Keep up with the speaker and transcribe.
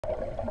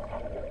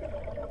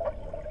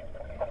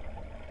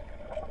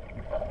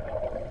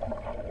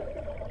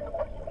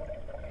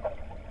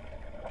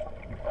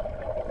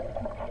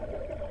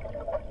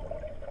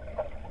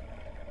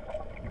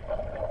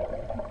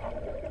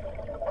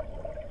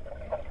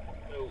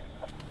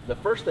The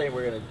first thing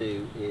we're going to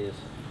do is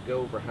go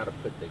over how to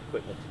put the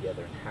equipment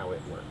together and how it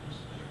works.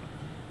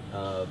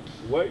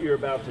 What you're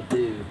about to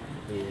do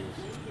is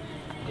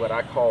what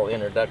I call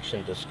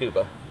introduction to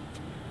scuba.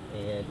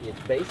 And it's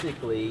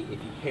basically, if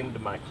you came to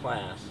my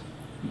class,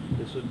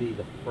 this would be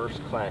the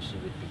first class you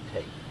would be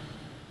taking.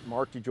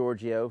 Mark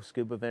DiGiorgio,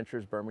 Scuba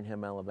Ventures,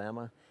 Birmingham,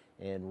 Alabama,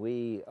 and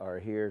we are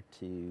here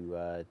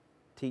to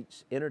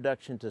teach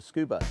introduction to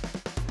scuba.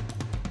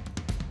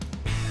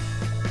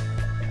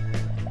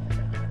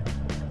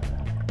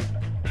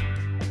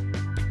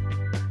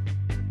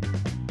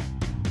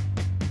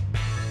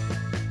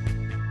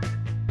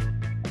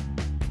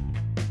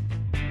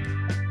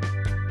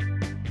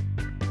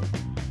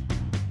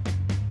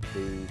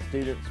 The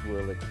students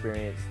will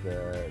experience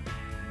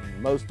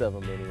most of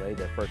them anyway,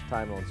 their first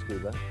time on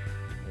scuba,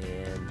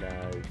 and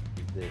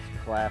this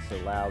class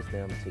allows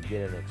them to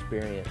get an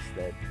experience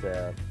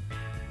that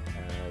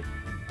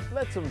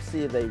lets them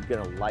see if they're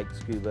going to like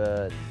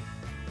scuba and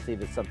see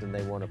if it's something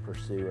they want to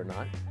pursue or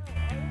not.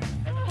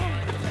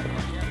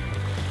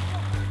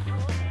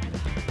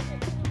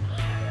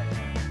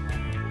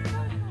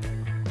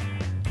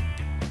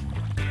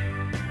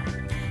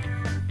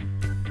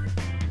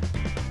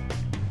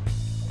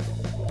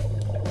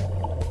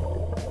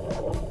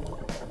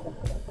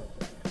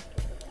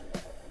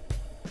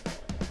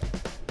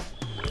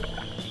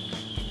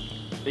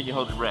 Then you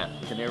hold your breath.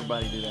 Can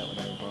everybody do that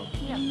without a problem?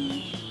 Yeah.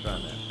 Try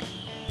that.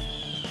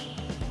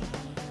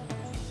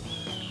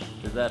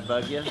 Does that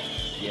bug you?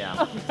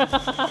 Yeah.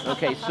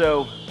 Okay,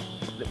 so,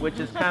 which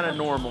is kind of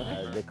normal.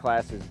 The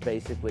class is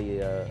basically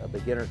a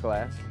beginner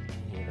class,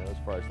 you know, as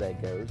far as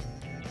that goes.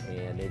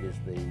 And it is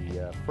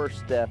the first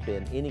step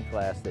in any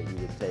class that you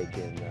would take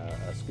in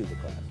a scuba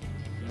class.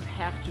 You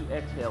have to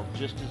exhale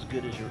just as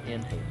good as you're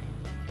inhaling.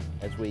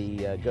 As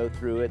we go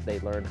through it, they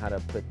learn how to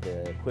put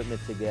the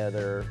equipment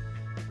together.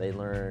 They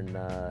learn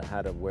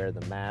how to wear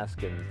the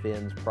mask and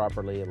fins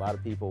properly. A lot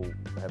of people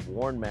have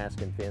worn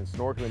mask and fins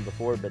snorkeling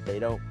before, but they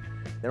don't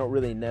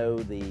really know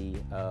the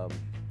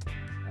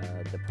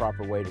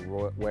proper way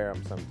to wear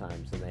them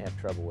sometimes, and they have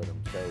trouble with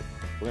them. So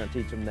we're going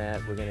to teach them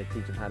that. We're going to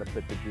teach them how to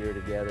put the gear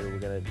together. We're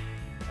going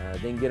to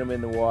then get them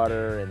in the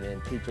water and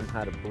then teach them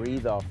how to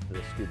breathe off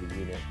the scuba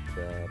unit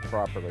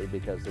properly,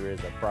 because there is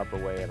a proper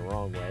way and a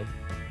wrong way.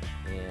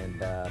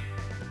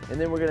 And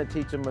then we're going to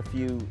teach them a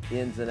few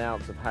ins and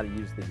outs of how to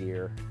use the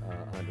gear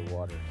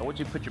underwater. I want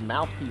you to put your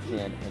mouthpiece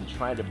in and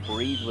try to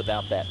breathe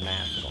without that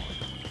mask on.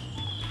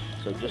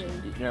 So just,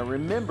 you know,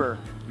 remember,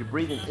 you're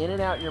breathing in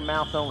and out your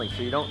mouth only,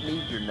 so you don't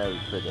need your nose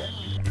for this.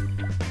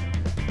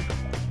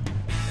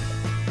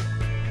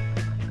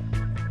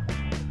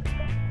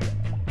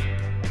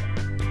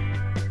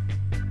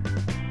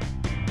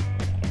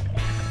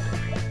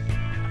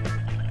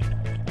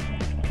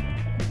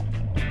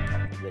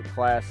 The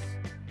class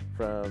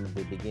from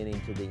the beginning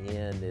to the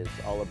end is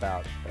all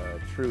about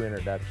true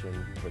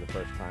introduction for the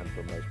first time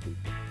for most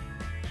people.